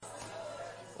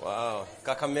Wow,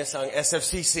 kakamiss ang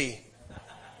SFCC.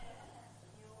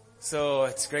 So,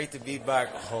 it's great to be back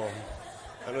home.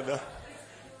 Ano daw?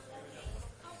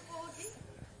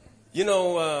 You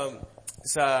know,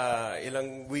 sa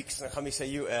ilang weeks na kami sa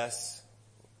US,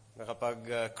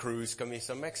 nakapag-cruise kami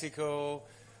sa Mexico.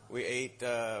 We ate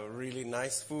really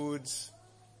nice foods.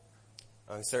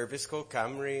 Ang service ko,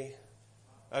 Camry.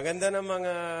 Ang ganda ng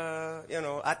mga,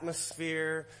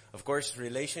 atmosphere. Of course,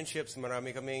 relationships.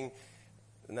 Marami kaming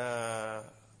na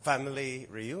family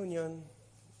reunion,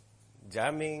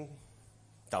 jamming,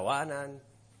 tawanan.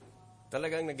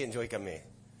 Talagang nag-enjoy kami.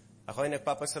 Ako ay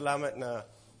nagpapasalamat na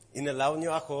inalaw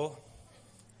niyo ako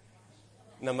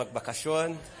na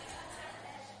magbakasyon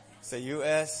sa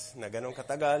US na ganong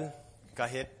katagal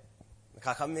kahit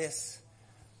nakakamiss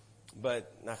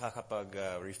but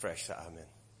nakakapag-refresh sa amin.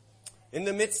 In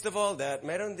the midst of all that,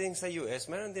 meron din sa US,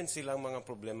 meron din silang mga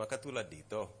problema katulad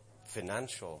dito.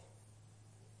 Financial,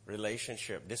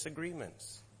 relationship,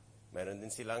 disagreements. Meron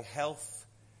din silang health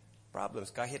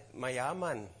problems. Kahit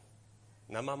mayaman,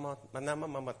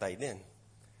 namamatay din.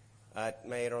 At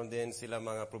mayroon din sila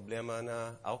mga problema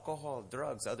na alcohol,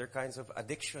 drugs, other kinds of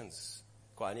addictions.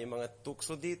 Kung ano yung mga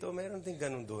tukso dito, meron din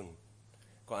ganun dun.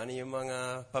 Kung ano yung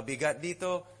mga pabigat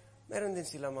dito, meron din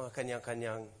sila mga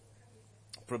kanyang-kanyang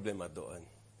problema doon.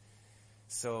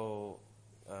 So,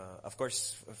 of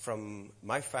course, from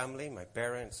my family, my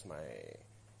parents, my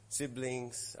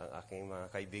siblings, ang aking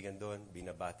mga kaibigan doon,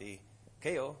 binabati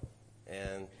kayo.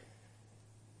 And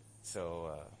so,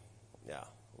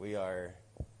 we're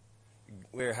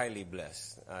highly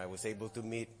blessed. I was able to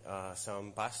meet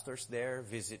some pastors there,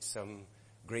 visit some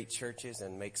great churches,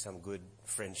 and make some good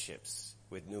friendships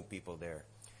with new people there.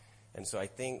 And so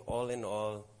I think all in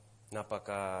all,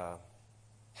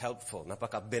 napaka-helpful,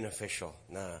 napaka-beneficial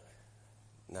na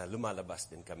lumalabas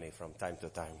din kami from time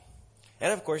to time.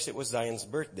 And of course, it was Zion's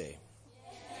birthday.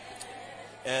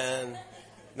 And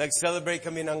nag-celebrate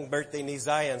kami ng birthday ni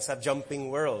Zion sa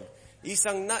Jumping World.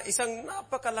 Isang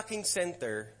napakalaking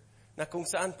center na kung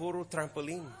saan puro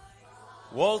trampoline.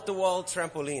 Wall-to-wall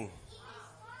trampoline.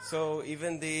 So,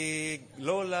 even the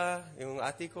lola, yung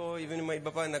ate ko, even yung mga iba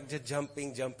pa,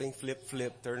 nagja-jumping, flip,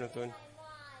 turn.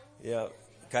 Yeah.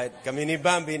 Kahit kami ni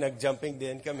Bambi, nag-jumping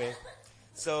din kami.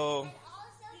 So,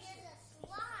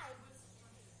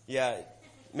 yeah,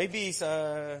 maybe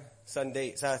sa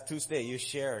Tuesday, you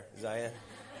share, Zion.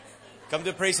 Come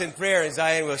to Praise and Prayer, and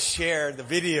Zion will share the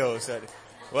videos of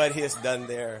what he has done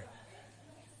there.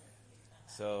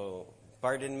 So,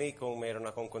 pardon me kung mayroon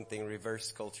akong konting reverse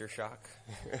culture shock.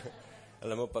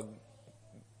 Alam mo, pag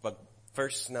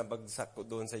first na bagsak ko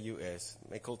doon sa US,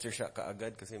 may culture shock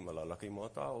kaagad kasi malalaki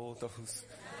mga tao, tapos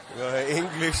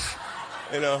English,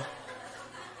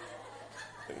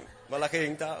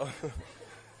 malaking tao.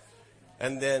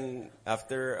 And then,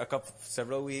 after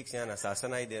several weeks,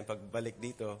 nasasanay din. Pagbalik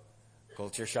dito,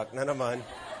 culture shock na naman.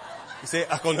 Kasi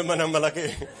ako naman ang malaki.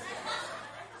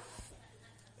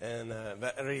 And,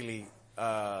 but really,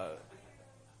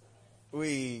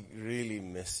 we really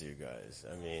miss you guys.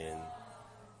 I mean,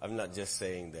 I'm not just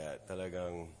saying that.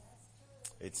 Talagang,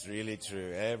 it's really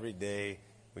true. Every day,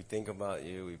 we think about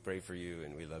you, we pray for you,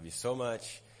 and we love you so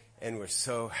much. And we're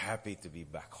so happy to be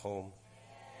back home.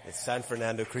 It's San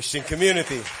Fernando Christian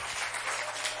Community.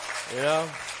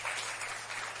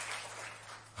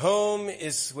 Home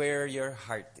is where your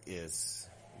heart is.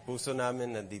 Puso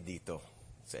namin nandito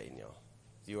sa inyo.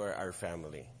 You are our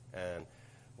family. And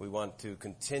we want to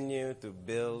continue to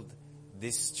build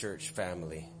this church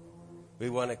family. We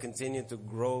want to continue to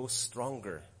grow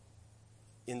stronger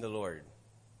in the Lord.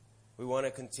 We want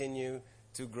to continue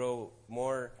to grow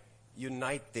more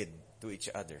united to each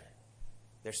other.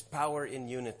 There's power in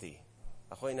unity.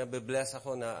 Ako'y nabibless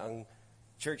ako na ang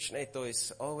church na ito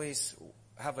is always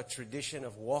have a tradition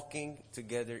of walking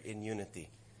together in unity.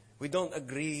 We don't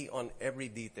agree on every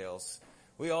details.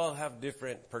 We all have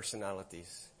different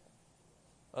personalities.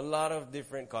 A lot of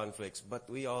different conflicts, but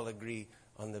we all agree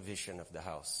on the vision of the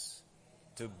house.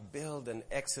 To build an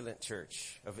excellent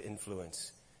church of influence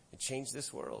and change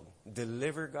this world.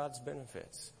 Deliver God's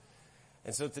benefits.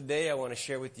 And so today I want to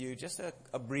share with you just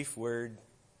a brief word,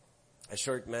 a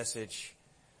short message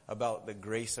about the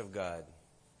grace of God.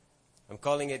 I'm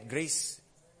calling it grace,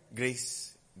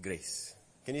 grace, grace.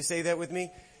 Can you say that with me?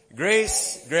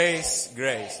 Grace, grace,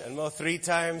 grace. And well, 3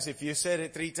 times, if you said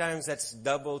it 3 times, that's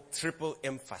double, triple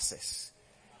emphasis.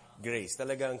 Grace.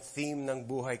 Talagang theme ng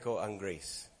buhay ko ang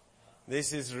grace.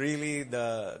 This is really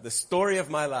the story of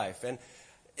my life. And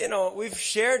we've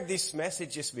shared these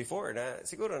messages before.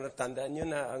 Siguro natandaan nyo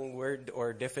na ang word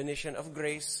or definition of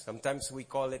grace. Sometimes we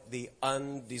call it the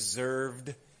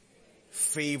undeserved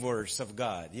favors of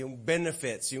God, yung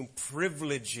benefits, yung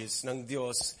privileges ng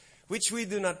Diyos, which we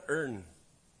do not earn.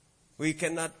 We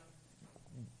cannot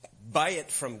buy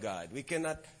it from God. We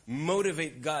cannot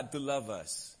motivate God to love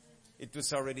us. It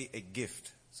was already a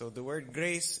gift. So the word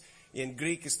grace in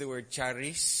Greek is the word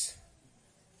charis.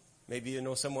 Maybe you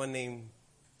know someone named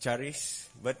charis,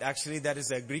 but actually that is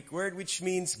a Greek word which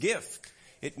means gift.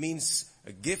 It means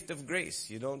a gift of grace.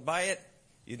 You don't buy it.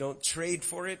 You don't trade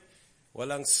for it.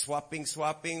 Walang swapping,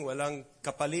 walang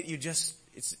kapalit.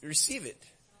 It's receive it.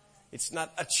 It's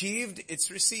not achieved,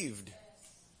 it's received.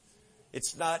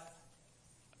 It's not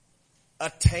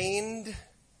attained,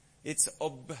 it's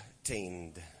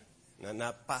obtained. Na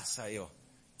napasayo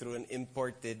through an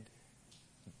imported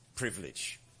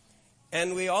privilege.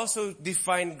 And we also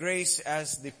define grace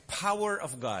as the power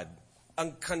of God.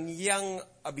 Ang kanyang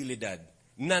abilidad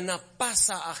na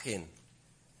napasa akin.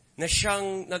 Na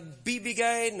siyang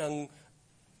nagbibigay ng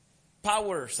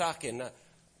power sa akin na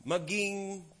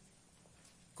maging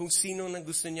kung sino na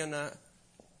gusto niya na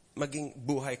maging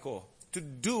buhay ko. To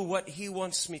do what He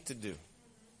wants me to do.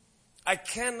 I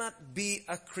cannot be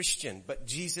a Christian, but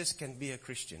Jesus can be a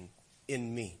Christian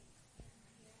in me.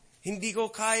 Hindi ko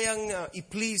kayang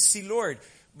i-please si Lord,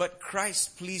 but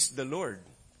Christ pleased the Lord.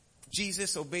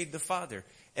 Jesus obeyed the Father.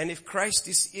 And if Christ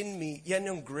is in me, yan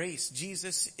yung grace.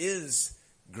 Jesus is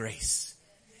grace.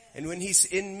 And when He's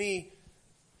in me,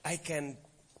 I can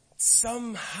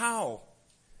somehow,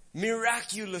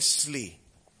 miraculously,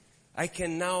 I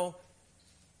can now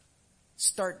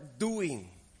start doing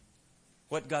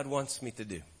what God wants me to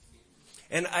do.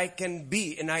 And I can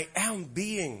be, and I am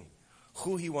being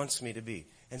who He wants me to be.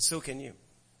 And so can you.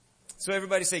 So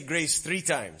everybody say grace 3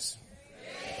 times.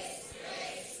 Grace,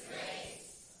 grace,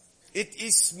 grace. It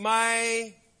is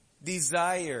my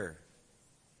desire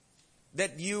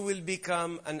that you will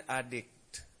become an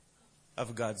addict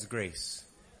of God's grace.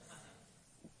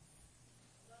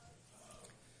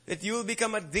 That you will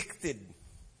become addicted.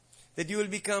 That you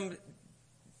will become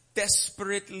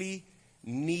desperately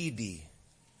needy.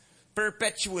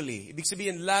 Perpetually. Ibig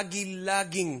sabihin,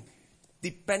 lagi-laging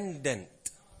dependent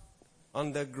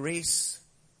on the grace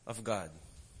of God.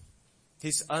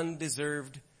 His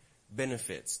undeserved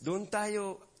benefits. Doon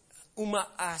tayo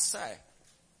umaasa eh.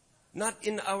 Not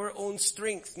in our own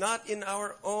strength. Not in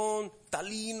our own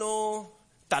talino,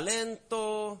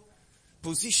 talento,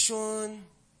 position,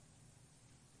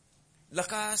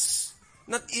 lakas.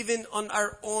 Not even on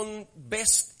our own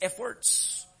best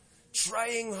efforts.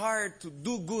 Trying hard to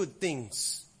do good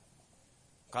things.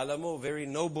 Kala mo, very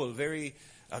noble, very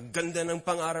ganda ng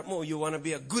pangarap mo. You want to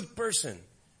be a good person.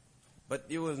 But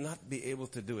you will not be able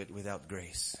to do it without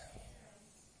grace.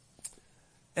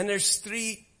 And there's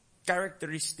 3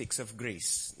 characteristics of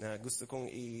grace na gusto kong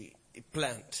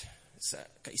i-plant sa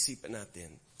kaisipan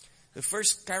natin. The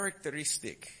first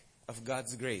characteristic of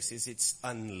God's grace is it's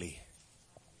unli.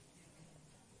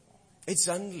 It's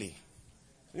unli.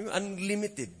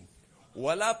 Unlimited.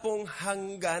 Wala pong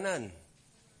hangganan.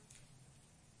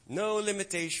 No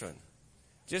limitation.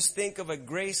 Just think of a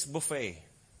grace buffet.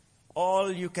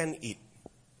 All you can eat.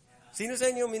 Sino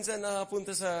sa inyo minsan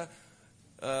nakapunta sa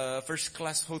first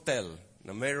class hotel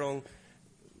na mayroong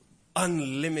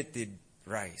unlimited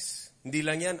rice? Hindi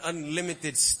lang yan,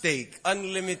 unlimited steak,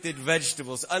 unlimited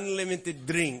vegetables, unlimited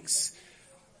drinks.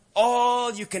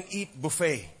 All you can eat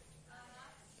buffet.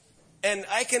 And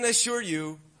I can assure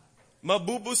you,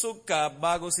 mabubusog ka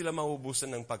bago sila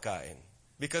maubusan ng pagkain.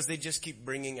 Because they just keep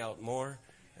bringing out more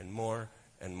and more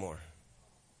and more.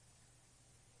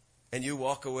 And you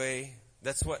walk away.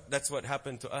 That's what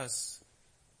happened to us.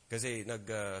 Kasi nag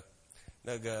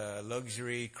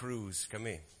luxury cruise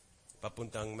kami.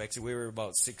 Papuntang Mexico. We were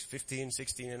about 16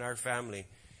 in our family.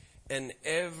 And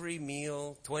every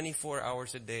meal, 24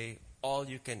 hours a day, all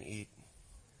you can eat.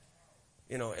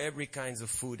 You know, every kinds of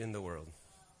food in the world.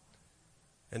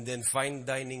 And then fine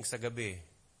dining sa gabi.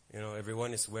 You know,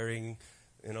 everyone is wearing,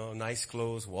 you know, nice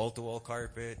clothes, wall-to-wall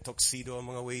carpet, tuxedo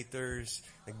ang mga waiters,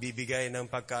 nagbibigay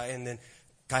ng pagkain. Then,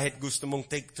 kahit gusto mong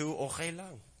take 2, okay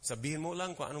lang. Sabihin mo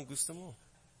lang kung anong gusto mo.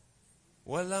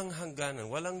 Walang hangganan,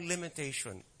 walang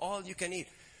limitation. All you can eat.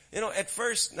 You know, at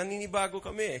first, naninibago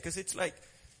kami. Kasi it's like,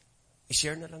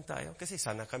 i-share na lang tayo. Kasi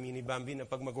sana kami ni Bambi na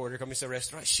pag mag-order kami sa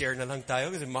restaurant, share na lang tayo.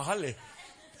 Kasi mahal eh.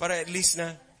 Para at least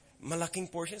na malaking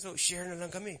portion. So, share na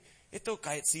lang kami. Ito,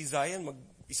 kahit si Zion,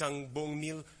 isang buong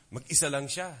meal, mag-isa lang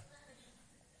siya.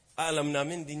 Alam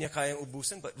namin, hindi niya kayang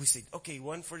ubusan. But we said, okay,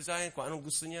 1 for Zion, kung anong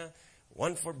gusto niya.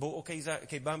 1 for buo kay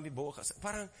Bambi, buo ka.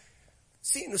 Parang,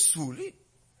 sino sulit?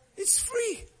 It's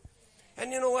free.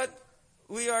 And you know what?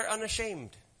 We are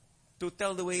unashamed to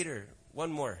tell the waiter,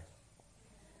 1 more.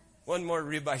 One more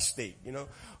ribeye steak,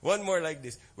 One more like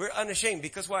this. We're unashamed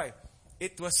because why?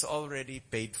 It was already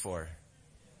paid for.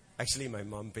 Actually, my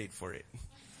mom paid for it.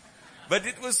 But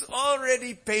it was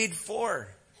already paid for.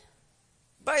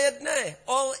 Bayad na eh.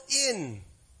 All in.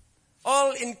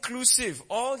 All inclusive.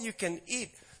 All you can eat.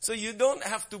 So you don't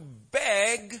have to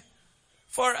beg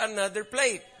for another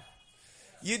plate.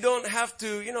 You don't have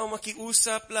to,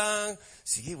 makiusap lang.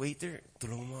 Sige, waiter,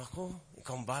 tulungan mo ako.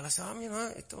 Ikaw ang bahala sa amin,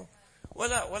 ha? Ito.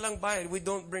 Walang bayad. We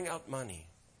don't bring out money.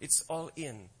 It's all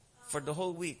in. For the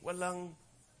whole week. Walang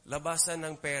labasan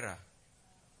ng pera.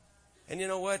 And you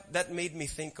know what? That made me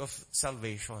think of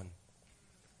salvation.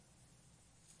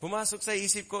 Pumasok sa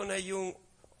isip ko na yung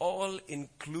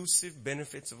all-inclusive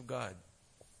benefits of God.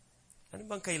 Ano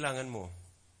bang kailangan mo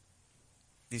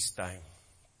this time?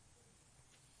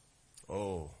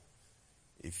 Oh,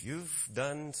 if you've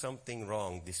done something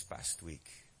wrong this past week,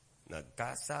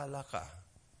 nagkasala ka,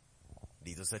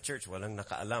 dito sa church, walang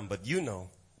nakaalam, but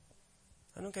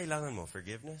anong kailangan mo?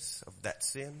 Forgiveness of that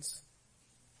sins?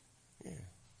 Yeah.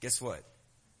 Guess what?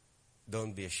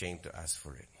 Don't be ashamed to ask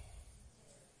for it.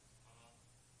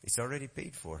 It's already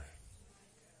paid for.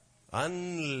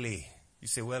 Only. You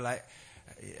say, well,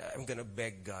 I'm going to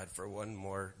beg God for one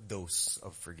more dose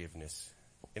of forgiveness.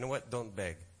 You know what? Don't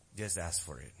beg. Just ask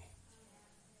for it.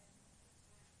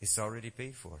 It's already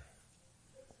paid for.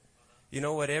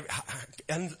 Whatever.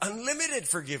 Unlimited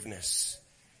forgiveness.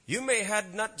 You may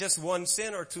have not just one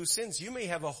sin or two sins. You may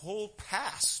have a whole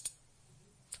past.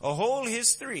 A whole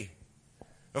history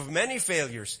of many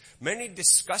failures, many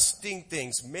disgusting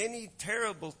things, many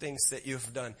terrible things that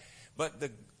you've done. But the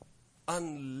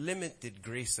unlimited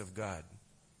grace of God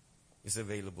is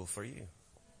available for you.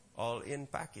 All in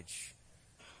package.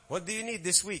 What do you need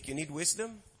this week? You need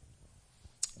wisdom?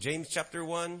 James chapter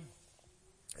 1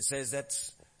 says that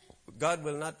God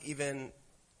will not even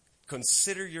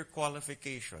consider your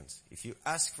qualifications. If you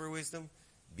ask for wisdom,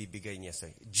 bibigay niya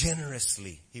sa'yo.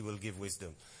 Generously, He will give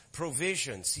wisdom.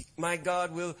 Provisions. My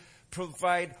God will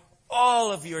provide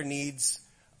all of your needs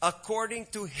according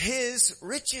to His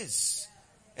riches.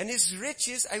 And His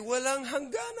riches ay walang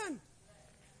hangganan.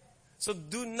 So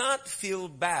do not feel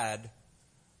bad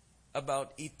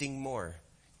about eating more,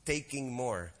 taking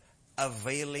more,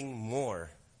 availing more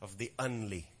of the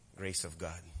only grace of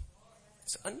God.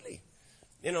 It's only.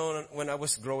 When I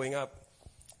was growing up,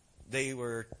 they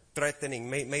were threatening.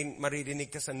 May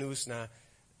maririnig ka sa news na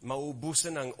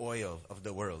maubusan ang oil of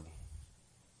the world.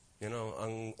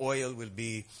 Ang oil will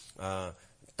be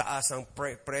taas ang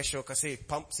presyo kasi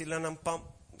pump sila ng pump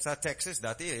sa Texas.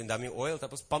 Dati, yung daming oil.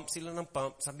 Tapos pump sila ng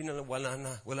pump. Sabi nila, wala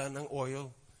nang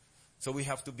oil. So we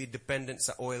have to be dependent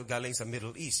sa oil galing sa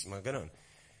Middle East. Mga ganon.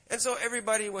 And so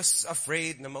everybody was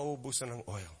afraid na maubusan ng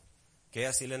oil.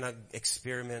 Kaya sila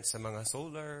nag-experiment sa mga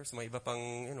solar, sa mga iba pang,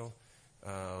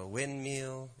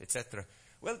 windmill, etc.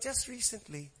 Well, just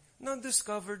recently,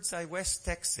 discovered sa West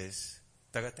Texas,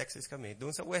 taga-Texas kami,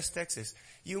 doon sa West Texas,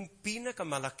 yung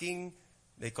pinakamalaking,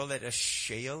 they call it a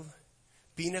shale,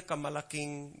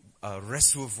 pinakamalaking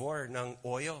reservoir ng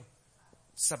oil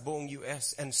sa buong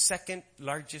US and second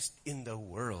largest in the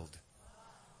world.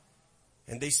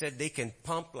 And they said they can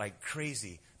pump like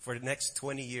crazy for the next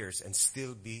 20 years and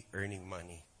still be earning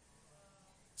money.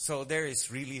 So there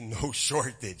is really no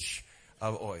shortage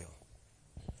of oil.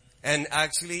 And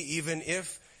actually, even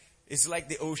if it's like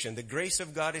the ocean, the grace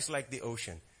of God is like the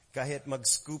ocean. Kahit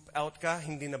mag-scoop out ka,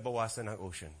 hindi nabawasan ang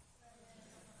ocean.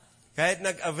 Kahit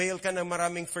nag-avail ka ng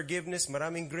maraming forgiveness,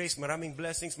 maraming grace, maraming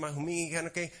blessings, humingi ka na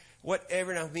kay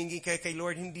whatever na humingi ka kay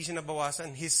Lord, hindi siya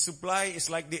nabawasan. His supply is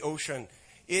like the ocean.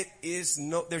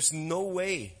 There's no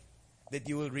way that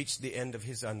you will reach the end of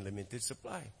His unlimited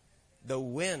supply. The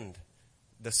wind,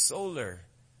 the solar,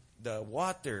 the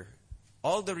water,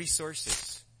 all the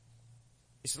resources.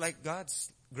 It's like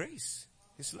God's grace,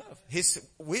 His love, His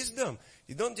wisdom.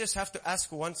 You don't just have to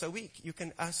ask once a week. You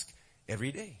can ask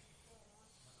every day.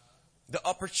 The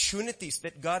opportunities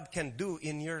that God can do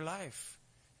in your life.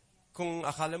 Kung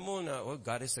akala mo na,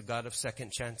 God is a God of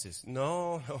second chances.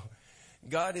 No.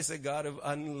 God is a God of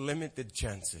unlimited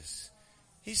chances.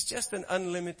 He's just an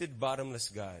unlimited, bottomless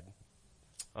God.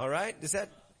 All right?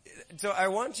 So I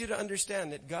want you to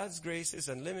understand that God's grace is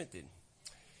unlimited.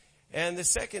 And the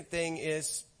second thing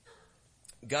is,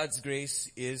 God's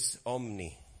grace is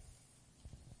omni.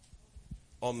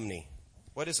 Omni.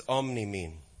 What does omni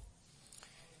mean?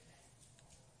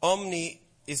 Omni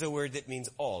is a word that means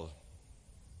all.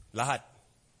 Lahat.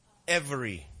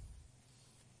 Every.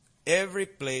 Every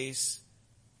place,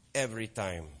 every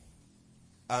time.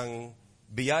 Ang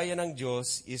biyaya ng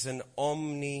Diyos is an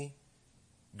omni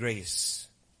grace.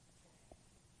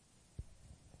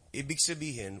 Ibig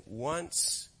sabihin,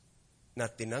 once na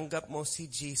tinanggap mo si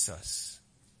Jesus,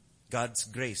 God's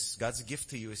grace, God's gift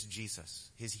to you is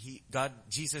Jesus.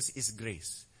 Jesus is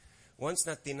grace. Once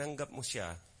na tinanggap mo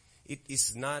siya, it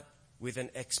is not with an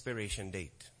expiration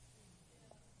date.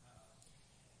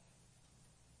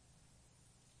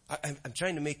 I'm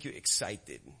trying to make you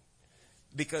excited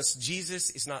because Jesus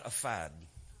is not a fad.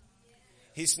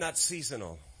 He's not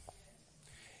seasonal.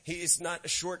 He is not a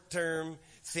short-term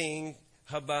thing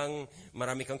habang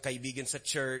marami kang kaibigan sa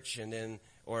church and then,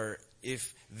 or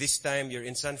if this time you're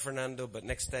in San Fernando but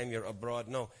next time you're abroad.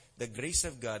 No, the grace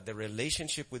of God, the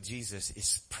relationship with Jesus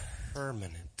is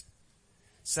permanent.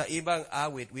 Sa ibang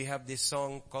awit, we have this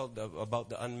song called about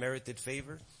the unmerited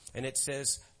favor, and it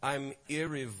says, I'm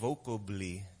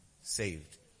irrevocably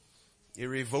saved.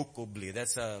 Irrevocably.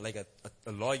 That's like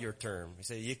a lawyer term. You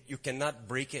say you cannot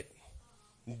break it.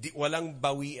 Walang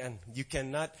bawian. You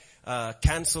cannot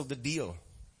cancel the deal.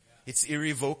 It's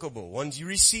irrevocable. Once you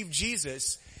receive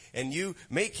Jesus and you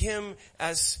make Him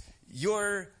as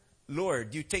your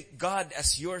Lord, you take God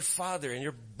as your Father and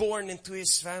you're born into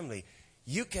His family,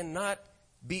 you cannot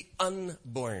be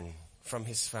unborn from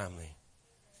His family.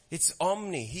 It's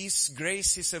omni. His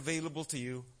grace is available to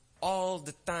you all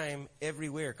the time,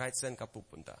 everywhere, kahit saan ka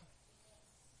pupunta.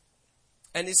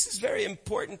 And this is very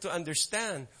important to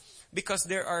understand because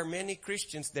there are many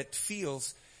Christians that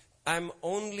feels I'm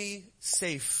only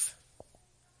safe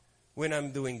when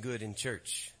I'm doing good in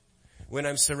church, when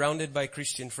I'm surrounded by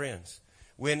Christian friends,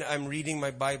 when I'm reading my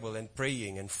Bible and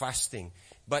praying and fasting.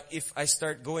 But if I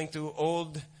start going to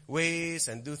old ways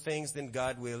and do things, then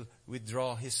God will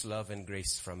withdraw His love and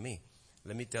grace from me.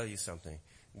 Let me tell you something.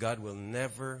 God will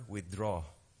never withdraw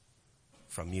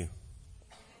from you.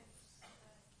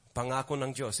 Pangako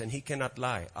ng Diyos, and He cannot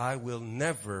lie. I will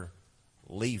never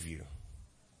leave you.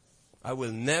 I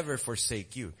will never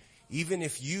forsake you. Even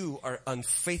if you are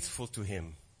unfaithful to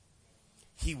Him,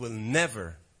 He will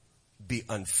never be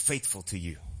unfaithful to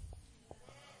you.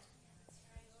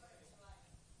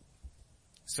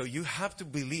 So you have to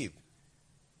believe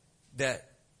that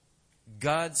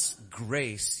God's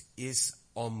grace is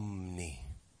omni.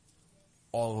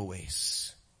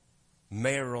 Always.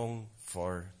 Mayroong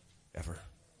forever.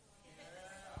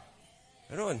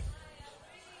 Meron.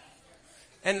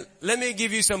 And let me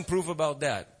give you some proof about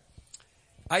that.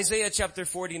 Isaiah chapter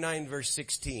 49 verse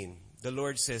 16. The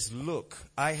Lord says, look,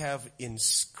 I have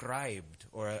inscribed,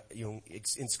 or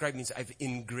inscribed means I've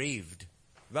engraved.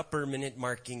 Diba? Permanent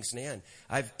markings na yan.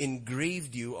 I've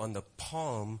engraved you on the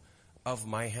palm of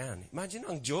my hand. Imagine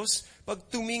ang Diyos, pag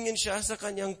tumingin siya sa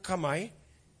kanyang kamay,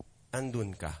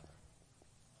 andun ka.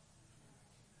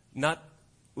 Not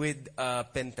with a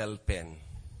pentel pen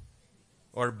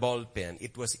or ball pen.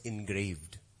 It was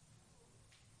engraved.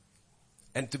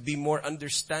 And to be more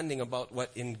understanding about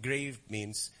what engraved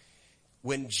means,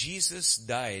 when Jesus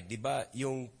died, diba,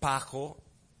 yung pako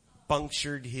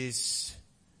punctured His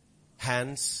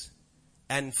hands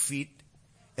and feet,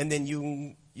 and then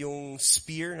yung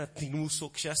spear na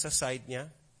tinusok siya sa side niya.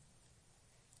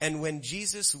 And when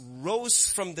Jesus rose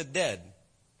from the dead,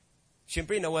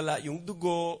 syempre nawala yung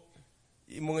dugo,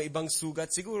 yung mga ibang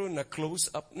sugat, siguro na close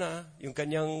up na, yung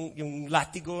kanyang, yung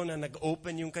latigo na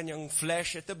nag-open yung kanyang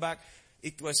flesh at the back,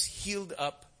 it was healed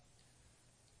up.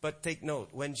 But take note,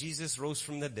 when Jesus rose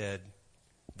from the dead,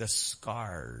 the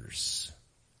scars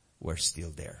were still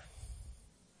there.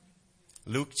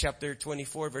 Luke chapter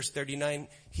 24 verse 39,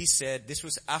 He said, this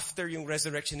was after yung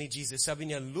resurrection ni Jesus, sabi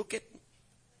niya, look at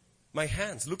my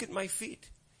hands, look at my feet.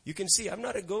 You can see, I'm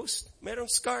not a ghost. Merong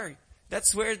scar.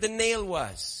 That's where the nail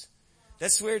was.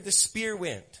 That's where the spear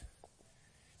went.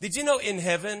 Did you know in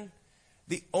heaven,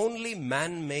 the only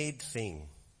man-made thing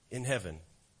in heaven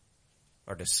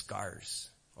are the scars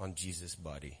on Jesus'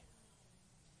 body?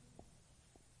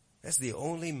 That's the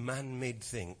only man-made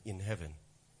thing in heaven.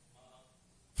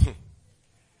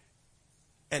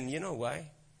 And you know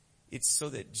why? It's so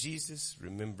that Jesus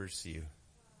remembers you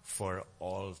for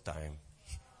all time.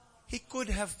 He could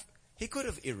have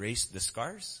erased the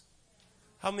scars.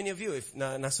 How many of you, if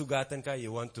nasugatan ka,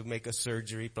 you want to make a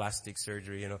surgery, plastic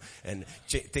surgery, and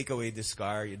take away the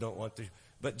scar, you don't want to.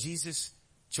 But Jesus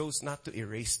chose not to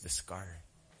erase the scar.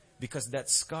 Because that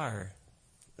scar,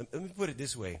 let me put it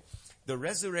this way. The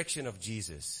resurrection of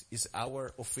Jesus is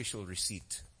our official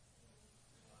receipt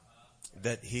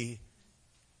that He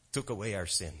took away our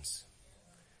sins.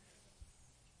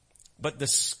 But the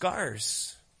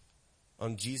scars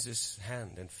on Jesus'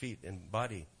 hand and feet and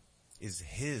body is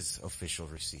His official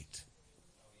receipt.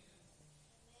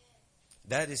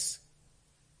 That is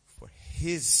for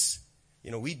His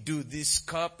we do this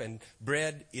cup and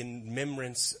bread in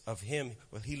remembrance of Him.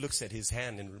 Well, He looks at His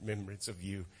hand in remembrance of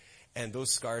you. And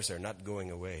those scars are not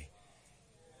going away.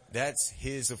 That's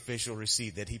His official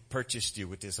receipt that He purchased you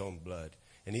with His own blood.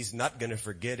 And He's not going to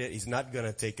forget it. He's not going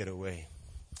to take it away.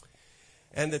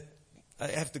 And I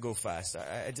have to go fast.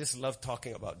 I just love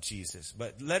talking about Jesus.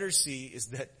 But letter C is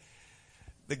that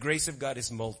the grace of God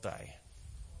is multi.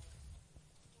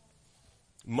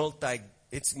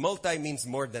 Multi means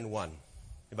more than one.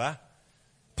 Diba?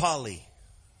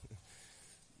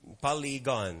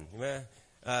 Polygon.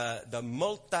 The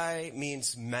multi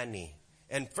means many.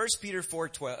 And 1 Peter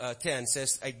 4:10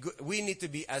 says, we need to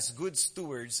be as good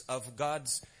stewards of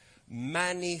God's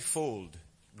manifold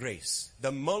grace.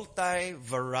 The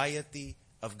multi-variety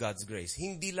of God's grace.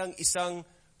 Hindi lang isang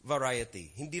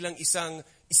variety. Hindi lang isang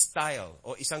style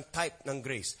o isang type ng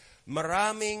grace.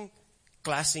 Maraming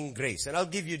klaseng grace. And I'll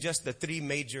give you just the three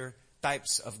major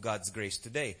types of God's grace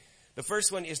today. The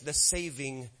first one is the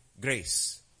saving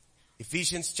grace.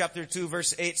 Ephesians chapter 2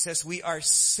 verse 8 says we are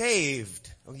saved.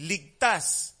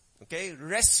 Ligtas. Okay?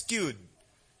 Rescued.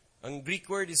 Ang Greek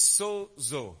word is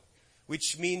sozo,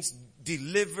 which means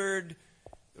delivered,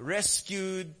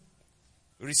 rescued,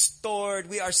 restored.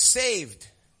 We are saved.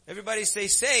 Everybody say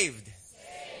saved.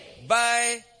 Saved.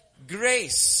 By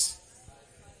grace.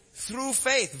 Through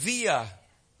faith. Via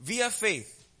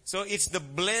faith. So it's the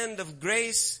blend of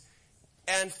grace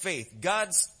and faith.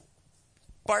 God's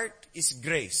part is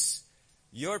grace.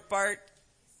 Your part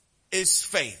is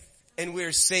faith. And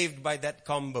we're saved by that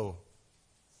combo.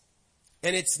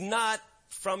 And it's not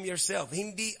from yourself.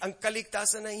 Hindi, ang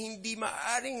kaligtasan ay hindi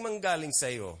maaring manggaling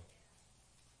sa'yo.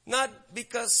 Not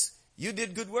because you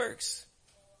did good works.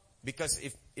 Because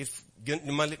if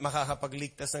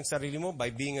makakapagligtas ng sarili mo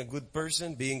by being a good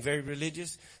person, being very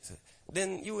religious,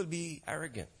 then you will be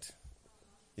arrogant.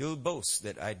 You'll boast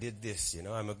that I did this,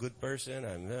 I'm a good person.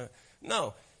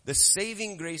 No, the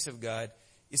saving grace of God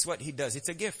is what He does. It's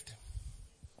a gift.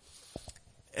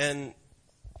 And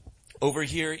over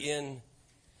here in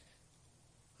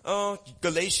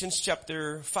Galatians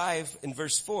chapter 5 and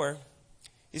verse 4,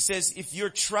 it says, if you're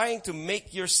trying to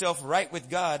make yourself right with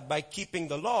God by keeping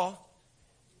the law,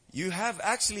 you have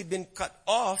actually been cut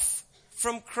off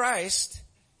from Christ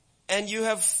and you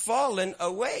have fallen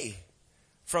away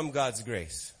from God's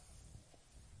grace.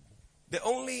 The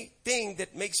only thing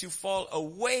that makes you fall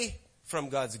away from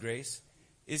God's grace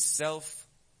is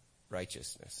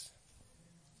self-righteousness.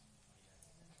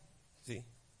 See?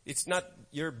 It's not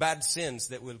your bad sins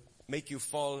that will make you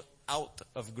fall out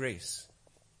of grace.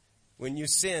 When you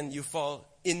sin, you fall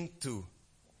into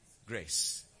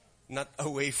grace, not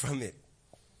away from it.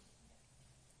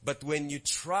 But when you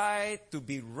try to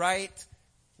be right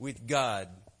with God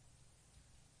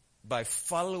by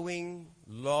following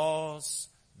laws,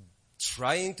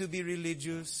 trying to be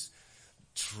religious,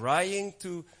 trying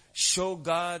to show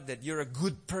God that you're a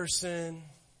good person,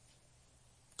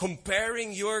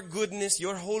 comparing your goodness,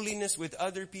 your holiness with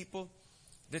other people,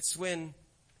 that's when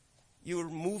you're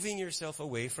moving yourself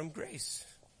away from grace.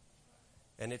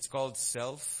 And it's called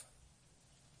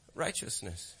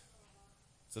self-righteousness.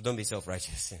 So don't be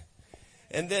self-righteous.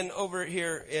 And then over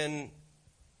here in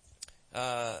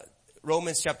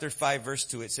Romans chapter 5 verse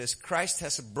 2, it says, Christ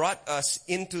has brought us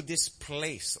into this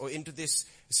place or into this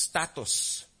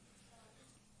status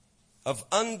of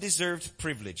undeserved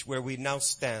privilege where we now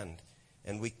stand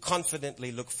and we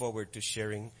confidently look forward to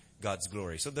sharing God's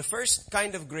glory. So the first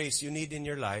kind of grace you need in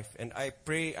your life, and I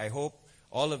hope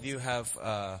all of you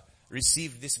have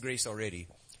received this grace already.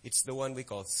 It's the one we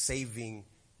call saving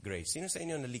grace. Sino sa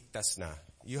inyo naligtas na?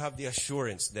 You have the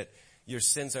assurance that your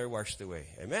sins are washed away.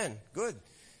 Amen. Good.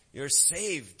 You're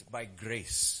saved by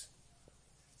grace.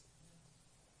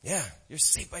 Yeah, you're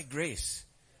saved by grace.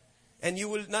 And you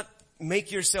will not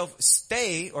make yourself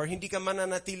stay or hindi ka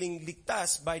mananatiling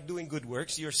ligtas by doing good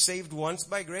works. You're saved once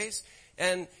by grace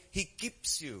and He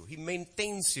keeps you. He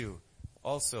maintains you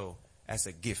also as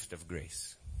a gift of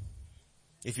grace.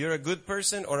 If you're a good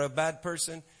person or a bad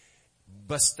person,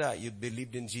 basta you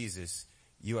believed in Jesus,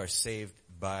 you are saved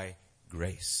by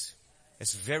grace.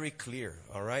 It's very clear,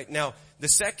 all right? Now, the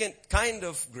second kind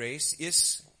of grace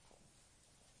is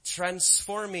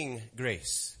transforming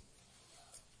grace.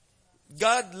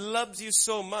 God loves you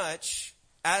so much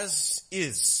as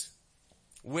is,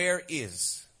 where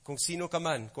is. Kung sino ka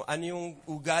man, kung ano yung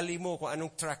ugali mo, kung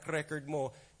anong track record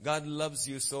mo, God loves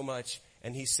you so much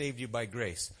and He saved you by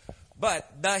grace.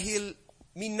 But dahil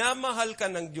minamahal ka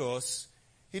ng Diyos,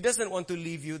 He doesn't want to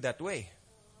leave you that way.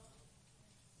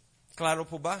 Klaro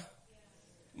po ba?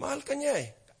 Mahal ka niya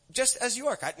eh. Just as you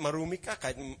are. Kahit marumi ka,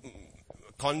 kahit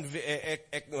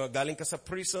galing ka sa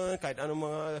prison, kahit anong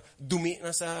mga dumi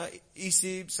na sa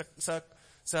isip,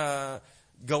 sa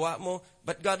gawa mo.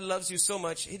 But God loves you so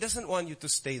much, He doesn't want you to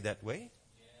stay that way.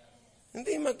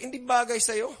 Hindi bagay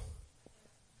sa'yo.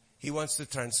 He wants to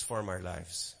transform our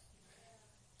lives.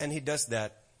 And He does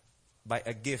that by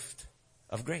a gift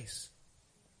of grace.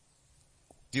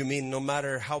 Do you mean no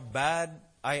matter how bad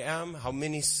I am, how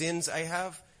many sins I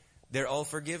have, they're all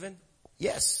forgiven?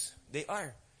 Yes, they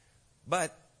are.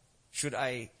 But should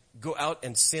I go out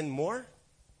and sin more?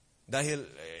 Dahil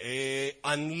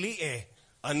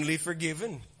unly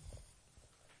forgiven.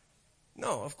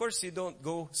 No, of course you don't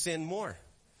go sin more.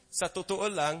 Sa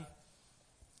totoo lang,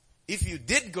 if you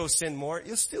did go sin more,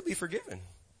 you'll still be forgiven.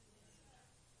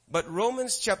 But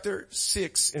Romans chapter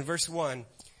 6 in verse 1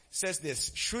 says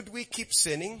this, should we keep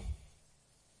sinning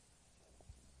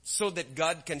so that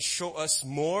God can show us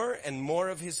more and more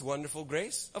of His wonderful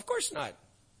grace? Of course not.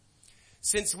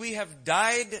 Since we have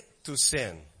died to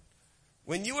sin.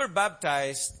 When you were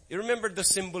baptized, you remember the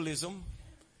symbolism?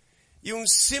 Yung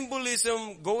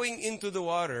symbolism going into the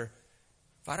water,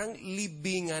 parang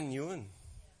libingan yun.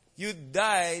 You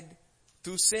died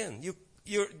to sin.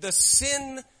 The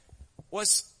sin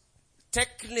was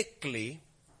technically,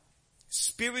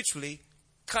 spiritually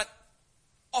cut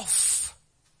off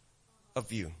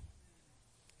of you.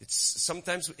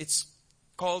 Sometimes it's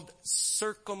called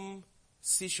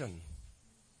circumcision.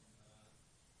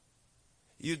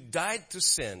 You died to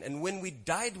sin. And when we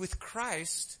died with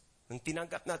Christ, nang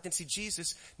tinanggap natin si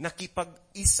Jesus,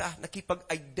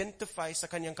 nakipag-identify sa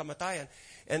kanyang kamatayan.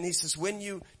 And He says, when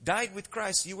you died with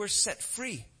Christ, you were set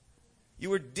free. You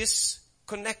were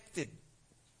disconnected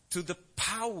to the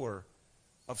power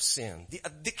of sin, the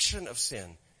addiction of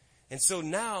sin. And so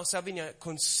now, sabi niya,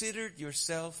 consider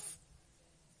yourself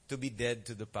to be dead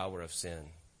to the power of sin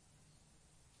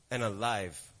and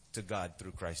alive to God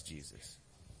through Christ Jesus.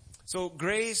 So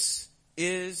grace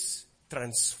is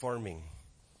transforming.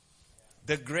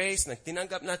 The grace, na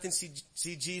tinanggap natin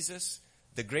si Jesus,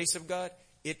 the grace of God,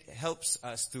 it helps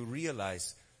us to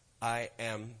realize, I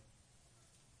am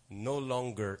no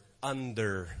longer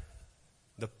under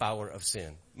the power of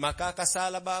sin.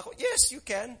 Makakasala ba ako? Yes, you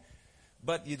can.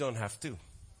 But you don't have to.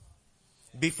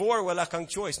 Before, wala kang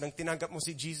choice. Nang tinanggap mo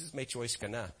si Jesus, may choice ka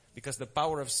na. Because the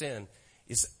power of sin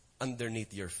is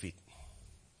underneath your feet.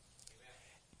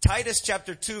 Titus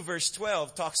chapter 2 verse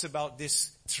 12 talks about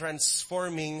this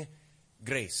transforming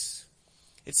grace.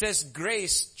 It says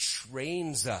grace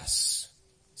trains us.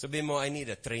 Sabi mo, I need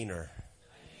a trainer.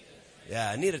 Yeah,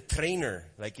 I need a trainer.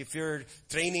 Like if you're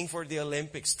training for the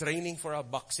Olympics, training for a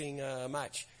boxing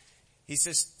match. He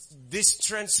says, this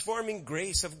transforming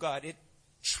grace of God, it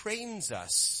trains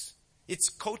us. It's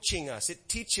coaching us. It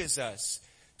teaches us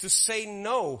to say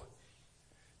no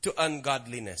to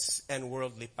ungodliness and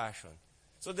worldly passion.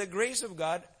 So the grace of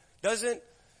God doesn't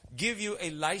give you a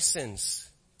license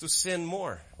to sin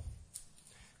more.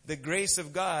 The grace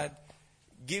of God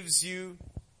gives you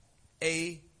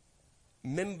a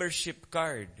membership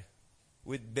card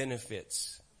with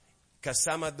benefits.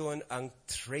 Kasama doon ang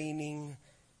training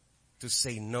to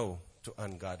say no to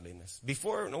ungodliness.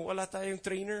 Before, nung wala tayong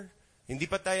trainer, hindi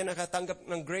pa tayo nakatanggap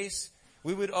ng grace,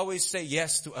 we would always say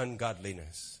yes to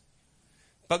ungodliness.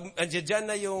 Pag andyan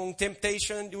na yung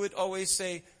temptation, you would always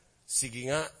say, sige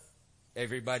nga,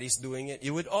 everybody's doing it.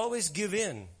 You would always give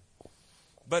in.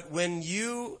 But when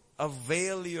you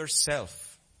avail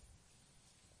yourself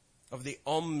of the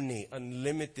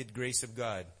unlimited grace of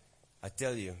God, I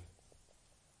tell you,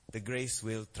 the grace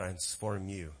will transform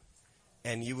you.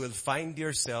 And you will find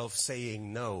yourself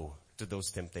saying no to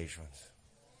those temptations.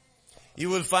 You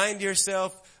will find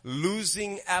yourself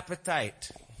losing appetite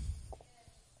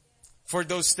for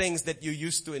those things that you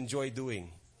used to enjoy doing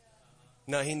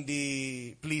na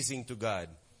hindi pleasing to God.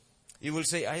 You will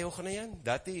say, ayoko na yan.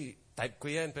 Dati, type ko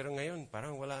yan. Pero ngayon,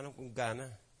 parang wala nang kung gana.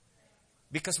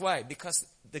 Because why? Because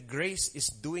the grace is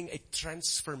doing a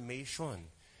transformation.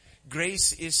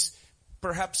 Grace is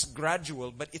perhaps gradual,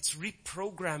 but it's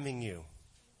reprogramming you.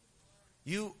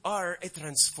 You are a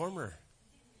transformer.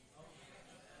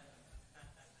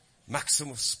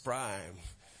 Maximus Prime.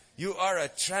 You are a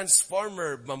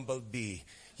transformer, Bumblebee.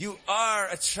 You are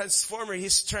a transformer.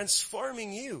 He's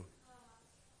transforming you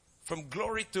from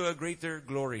glory to a greater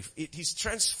glory. He's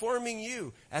transforming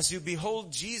you as you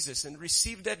behold Jesus and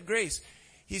receive that grace.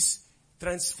 He's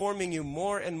transforming you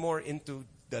more and more into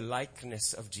the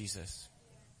likeness of Jesus.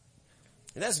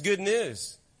 And that's good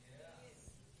news.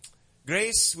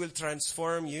 Grace will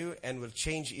transform you and will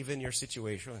change even your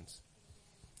situations.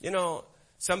 You know,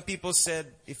 some people said,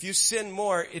 if you sin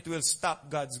more, it will stop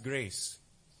God's grace.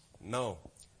 No.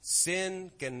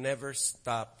 Sin can never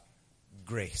stop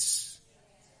grace.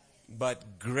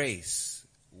 But grace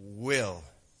will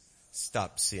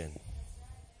stop sin.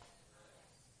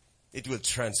 It will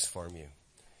transform you.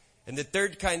 And the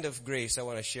third kind of grace I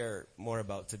want to share more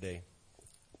about today.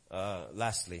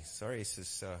 Lastly, this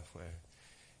is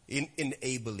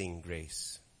enabling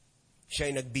grace. Siya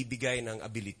ay nagbibigay ng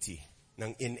ability,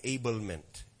 ng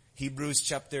enablement. Hebrews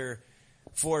chapter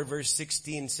 4 verse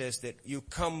 16 says that you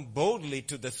come boldly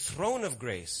to the throne of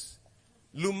grace.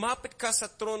 Lumapit ka sa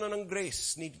trono ng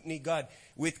grace ni God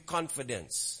with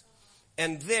confidence.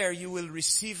 And there you will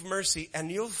receive mercy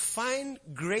and you'll find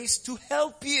grace to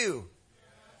help you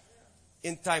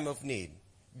in time of need.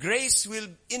 Grace will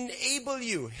enable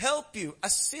you, help you,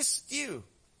 assist you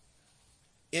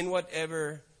in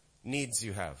whatever needs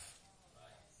you have.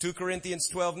 2 Corinthians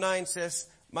 12:9 says,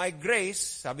 my grace,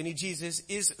 sabi ni Jesus,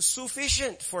 is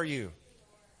sufficient for you.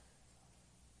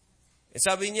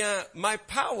 Sabi niya, my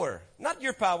power, not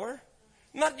your power,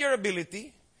 not your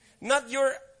ability, not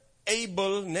your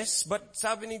ableness, but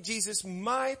sabi ni Jesus,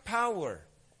 my power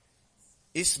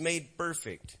is made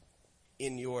perfect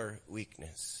in your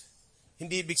weakness.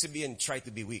 Hindi ibig sabihin, try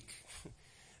to be weak.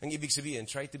 Ang ibig sabihin,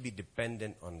 try to be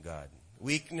dependent on God.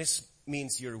 Weakness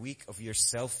means you're weak of your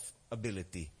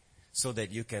self-ability so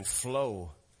that you can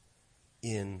flow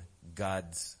in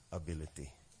God's ability.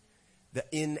 The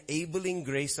enabling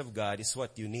grace of God is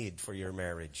what you need for your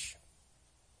marriage.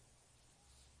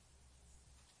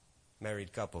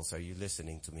 Married couples, are you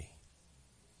listening to me?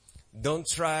 Don't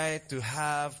try to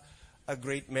have a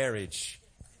great marriage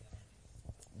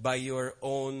by your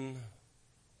own,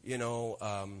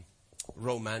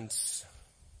 romance.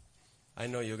 I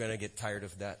know you're going to get tired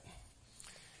of that.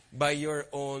 By your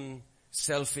own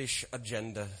selfish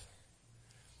agenda.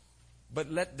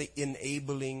 But let the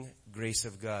enabling grace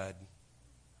of God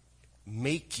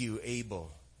make you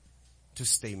able to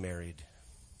stay married.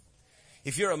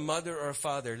 If you're a mother or a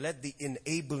father, let the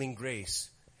enabling grace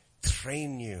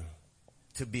train you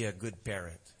to be a good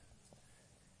parent.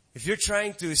 If you're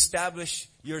trying to establish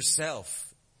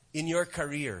yourself in your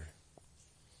career,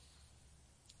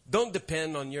 don't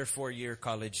depend on your 4-year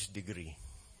college degree.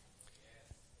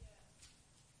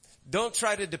 Don't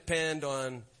try to depend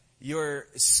on your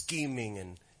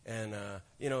scheming and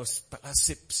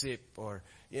sip or,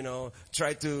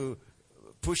 try to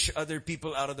push other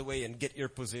people out of the way and get your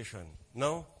position.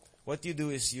 No. What you do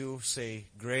is you say,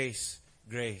 grace,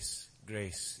 grace,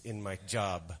 grace in my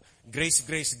job. Grace,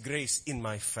 grace, grace in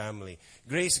my family.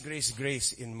 Grace, grace,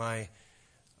 grace in my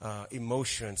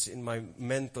emotions, in my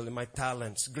mental, in my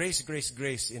talents. Grace, grace,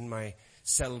 grace in my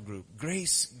cell group.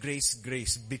 Grace, grace,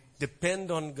 grace.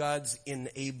 Depend on God's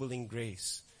enabling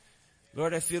grace.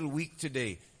 Lord, I feel weak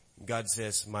today. God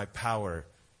says, my power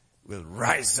will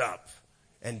rise up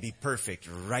and be perfect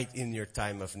right in your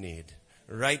time of need.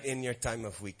 Right in your time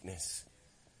of weakness.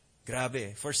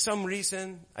 Grabe. For some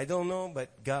reason, I don't know,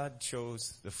 but God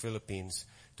chose the Philippines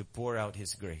to pour out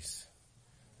His grace.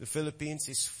 The Philippines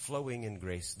is flowing in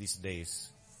grace these days.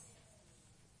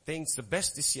 The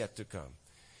best is yet to come.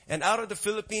 And out of the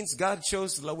Philippines, God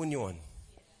chose La Union.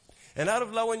 And out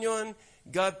of La Union,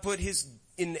 God put His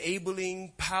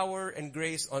enabling power and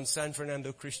grace on San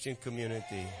Fernando Christian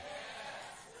Community.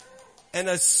 And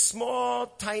a small,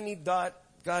 tiny dot,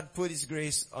 God put His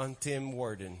grace on Tim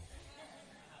Warden.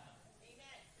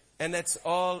 And that's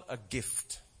all a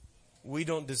gift. We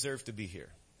don't deserve to be here.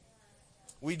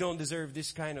 We don't deserve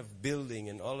this kind of building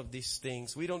and all of these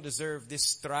things. We don't deserve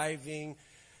this thriving,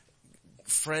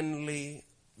 friendly,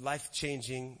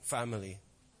 life-changing family.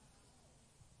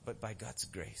 But by God's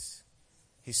grace,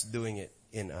 He's doing it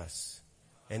in us.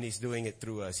 And He's doing it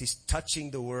through us. He's touching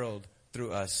the world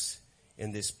through us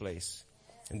in this place.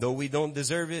 And though we don't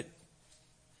deserve it,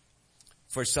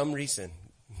 for some reason,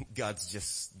 God's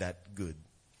just that good.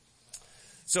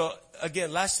 So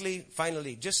again, lastly,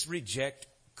 finally, just reject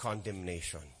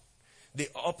condemnation. The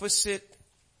opposite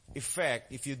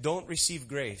effect, if you don't receive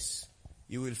grace,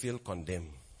 you will feel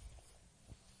condemned.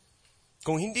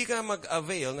 Kung hindi ka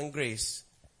mag-avail ng grace,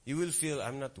 you will feel,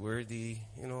 I'm not worthy,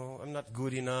 I'm not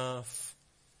good enough.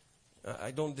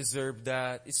 I don't deserve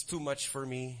that. It's too much for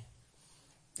me.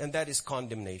 And that is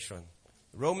condemnation.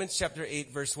 Romans chapter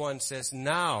 8 verse 1 says,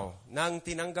 now, nang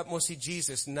tinanggap mo si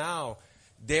Jesus, now,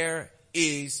 there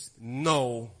is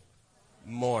no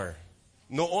more.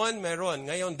 Noon meron,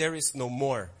 ngayon there is no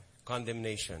more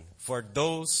condemnation for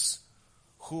those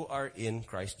who are in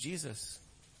Christ Jesus.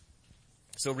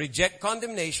 So reject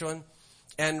condemnation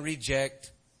and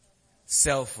reject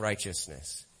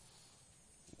self-righteousness.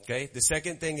 Okay? The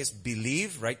second thing is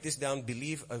believe. Write this down.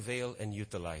 Believe, avail, and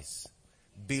utilize.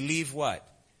 Believe what?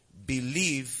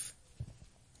 believe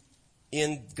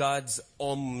in God's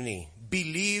omni.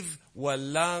 Believe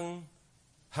walang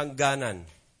hangganan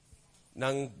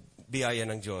ng biyaya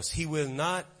ng Diyos. He will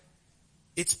not,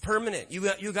 it's permanent.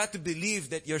 You got to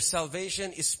believe that your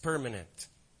salvation is permanent.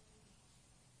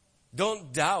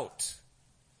 Don't doubt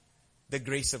the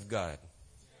grace of God.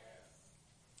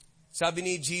 Sabi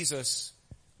ni Jesus,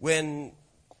 when,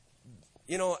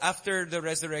 after the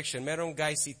resurrection, merong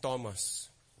guy si Thomas.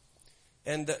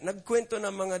 And nagkwento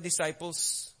ng mga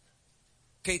disciples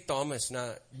kay Thomas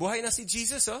na, buhay na si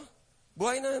Jesus, oh.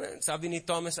 Buhay na. Sabi ni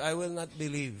Thomas, I will not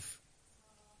believe.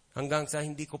 Hanggang sa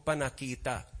hindi ko pa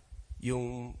nakita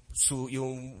yung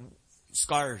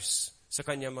scars sa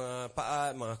kanya mga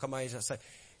paa, mga kamay.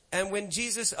 And when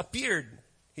Jesus appeared,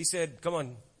 He said, come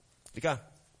on, lika,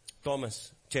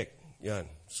 Thomas, check. Yan,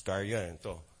 scar yan,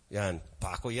 ito. Yan,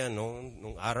 pako yan,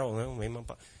 nung araw, no? May mga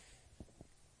pa.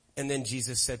 And then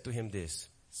Jesus said to him this,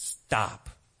 stop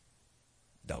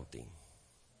doubting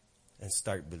and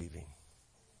start believing.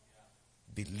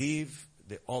 Believe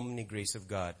the omni grace of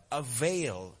God.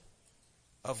 Avail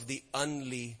of the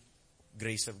only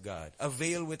grace of God.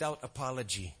 Avail without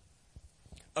apology.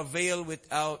 Avail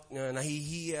without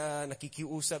nahihiya,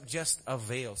 nakikiusap. Just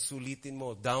avail. Sulitin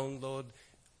mo. Download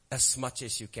as much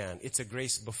as you can. It's a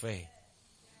grace buffet.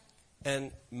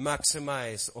 And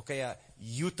maximize o kaya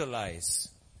utilize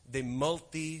the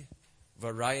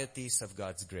multi-varieties of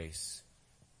God's grace.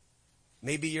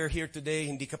 Maybe you're here today,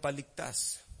 hindi ka pa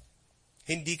ligtas.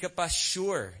 Hindi ka pa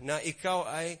sure na ikaw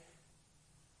ay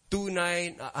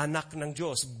tunay na anak ng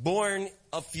Diyos. Born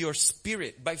of your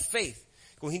spirit by faith.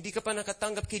 Kung hindi ka pa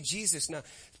nakatanggap kay Jesus na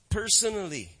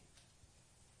personally,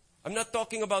 I'm not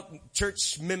talking about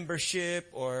church membership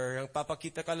or ang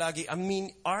papakita ka lagi. I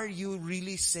mean, are you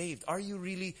really saved? Are you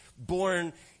really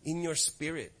born in your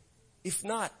spirit? If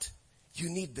not, you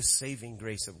need the saving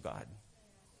grace of God.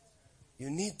 You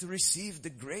need to receive the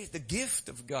grace, the gift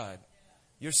of God.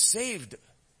 You're saved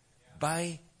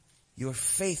by your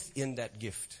faith in that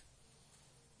gift.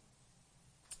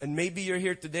 And maybe you're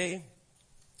here today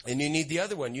and you need the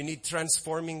other one. You need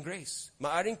transforming grace.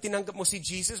 Maaring tinanggap mo si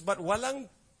Jesus but walang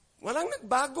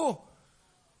nagbago.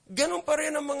 Ganon pa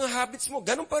rin ang mga habits mo.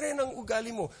 Ganon pa rin ang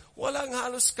ugali mo. Walang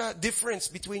halos ka difference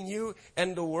between you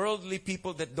and the worldly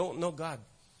people that don't know God.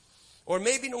 Or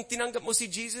maybe nung tinanggap mo si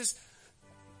Jesus,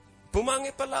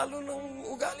 pumangit pa lalo ng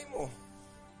ugali mo.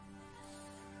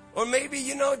 Or maybe,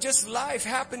 just life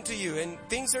happened to you and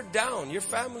things are down. Your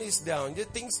family is down.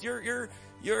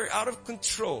 You're out of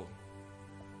control.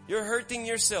 You're hurting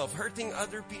yourself, hurting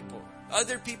other people.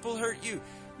 Other people hurt you.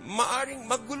 Maaring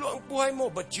magulo ang buhay mo,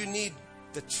 but you need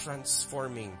the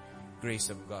transforming grace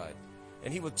of God.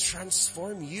 And He will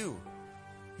transform you.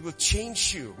 He will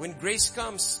change you. When grace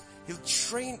comes, He'll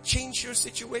change your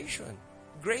situation.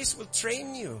 Grace will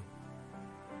train you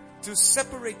to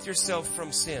separate yourself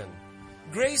from sin.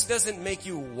 Grace doesn't make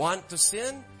you want to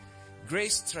sin.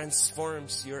 Grace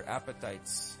transforms your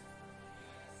appetites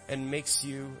and makes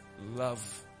you love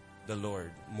the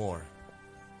Lord more.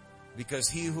 Because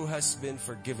he who has been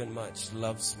forgiven much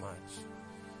loves much.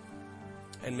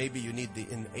 And maybe you need the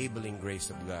enabling grace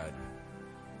of God.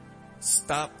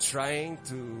 Stop trying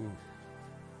to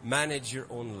manage your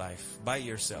own life by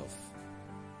yourself.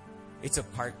 It's a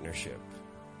partnership.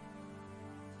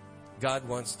 God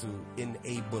wants to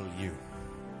enable you.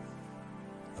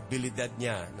 Abilidad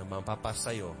niya na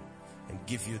mapapasayo and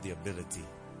give you the ability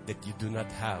that you do not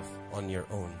have on your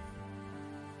own.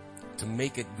 To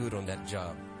make it good on that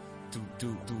job.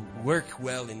 To work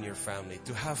well in your family.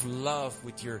 To have love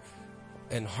with your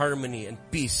and harmony and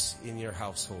peace in your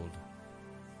household.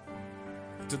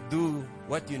 To do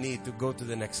what you need to go to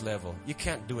the next level. You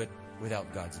can't do it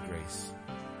without God's grace.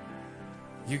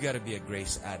 You gotta be a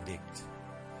grace addict.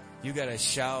 You gotta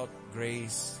shout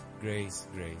grace, grace,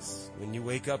 grace. When you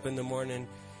wake up in the morning,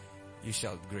 you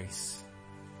shout grace.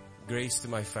 Grace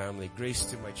to my family, grace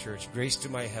to my church, grace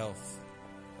to my health.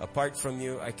 Apart from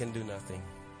you, I can do nothing.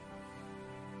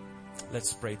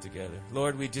 Let's pray together.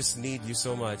 Lord, we just need you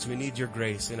so much. We need your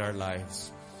grace in our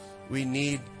lives. We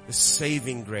need the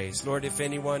saving grace. Lord, if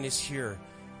anyone is here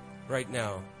right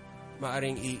now,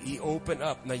 maaring i-open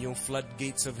up na yung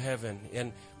floodgates of heaven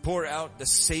and pour out the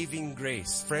saving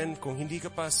grace. Friend, kung hindi ka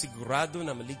pa sigurado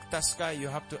na maligtas ka, you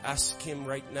have to ask Him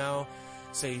right now.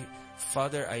 Say,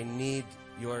 Father, I need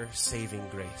your saving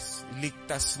grace.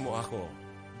 Iligtas mo ako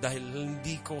dahil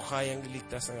hindi ko kayang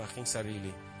iligtas ang aking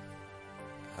sarili.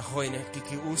 Ako ay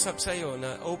nakikiusap sa iyo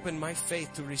na open my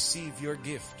faith to receive your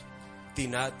gift.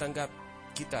 Tinatanggap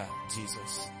kita,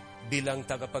 Jesus, bilang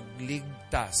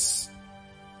tagapagligtas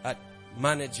at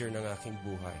manager ng aking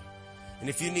buhay. And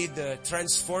if you need the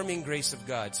transforming grace of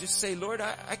God, just say, Lord,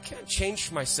 I can't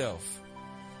change myself.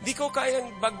 Di ko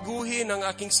kayang baguhin ang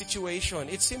aking situation.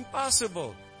 It's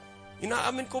impossible.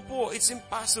 Inaamin ko po, it's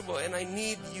impossible. And I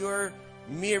need your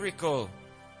miracle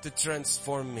to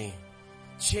transform me.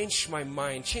 Change my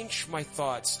mind, change my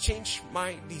thoughts, change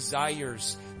my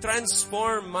desires.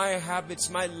 Transform my habits,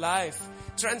 my life.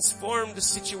 Transform the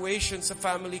situation sa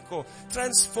family ko.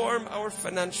 Transform our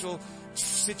financial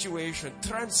situation.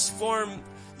 Transform,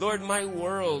 Lord, my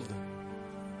world.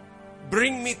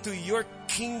 Bring me to your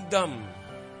kingdom.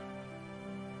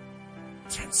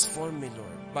 Transform me,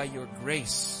 Lord, by your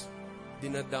grace.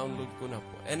 Dina-download ko na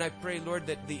po. And I pray, Lord,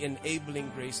 that the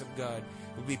enabling grace of God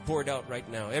will be poured out right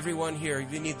now. Everyone here,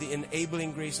 if you need the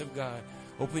enabling grace of God,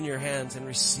 open your hands and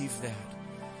receive that.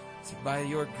 Say, by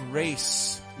your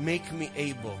grace, make me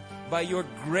able. By your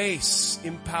grace,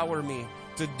 empower me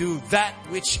to do that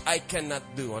which I cannot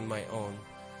do on my own.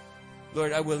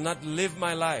 Lord, I will not live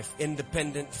my life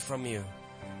independent from you.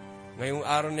 Ngayong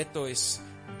araw nito is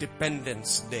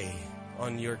Dependence Day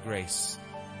on your grace.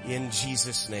 In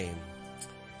Jesus' name,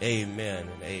 amen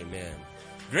and amen.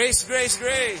 Grace, grace,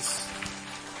 grace.